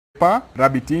pepper,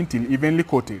 rub it in till evenly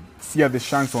coated. Sear the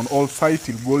shanks on all sides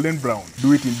till golden brown.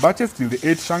 Do it in batches till the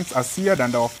 8 shanks are seared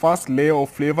and our first layer of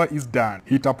flavor is done.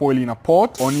 Heat up oil in a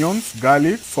pot, onions,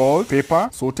 garlic, salt, pepper,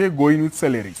 saute, go in with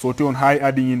celery. Saute on high,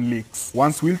 adding in leeks.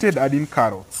 Once wilted, add in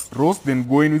carrots. Roast, then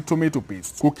go in with tomato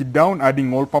paste. Cook it down,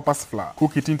 adding all-purpose flour.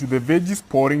 Cook it into the veggies,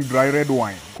 pouring dry red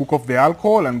wine. Cook off the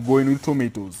alcohol and go in with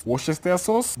tomatoes. Worcestershire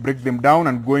sauce, break them down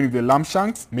and go in with the lamb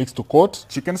shanks. Mix to coat.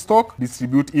 Chicken stock,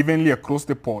 distribute evenly across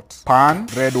the pot. Pan,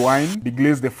 red wine,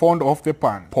 deglaze the fond off the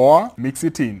pan. Pour, mix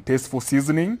it in. Taste for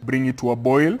seasoning, bring it to a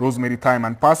boil. Rosemary, thyme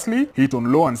and parsley. Heat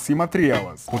on low and simmer 3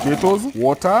 hours. Potatoes,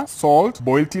 water, salt,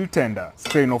 boil till tender.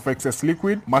 Strain off excess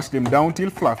liquid, mash them down till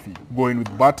fluffy. Go in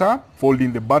with butter, fold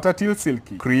in the butter till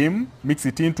silky. Cream, mix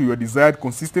it into your desired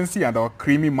consistency and our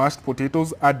creamy mashed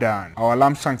potatoes are done. Our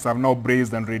lamb shanks are now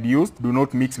braised and reduced. Do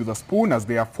not mix with a spoon as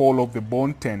they are fall off the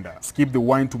bone tender. Skip the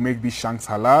wine to make these shanks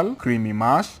halal. Creamy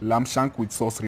mash, lamb shank with sauce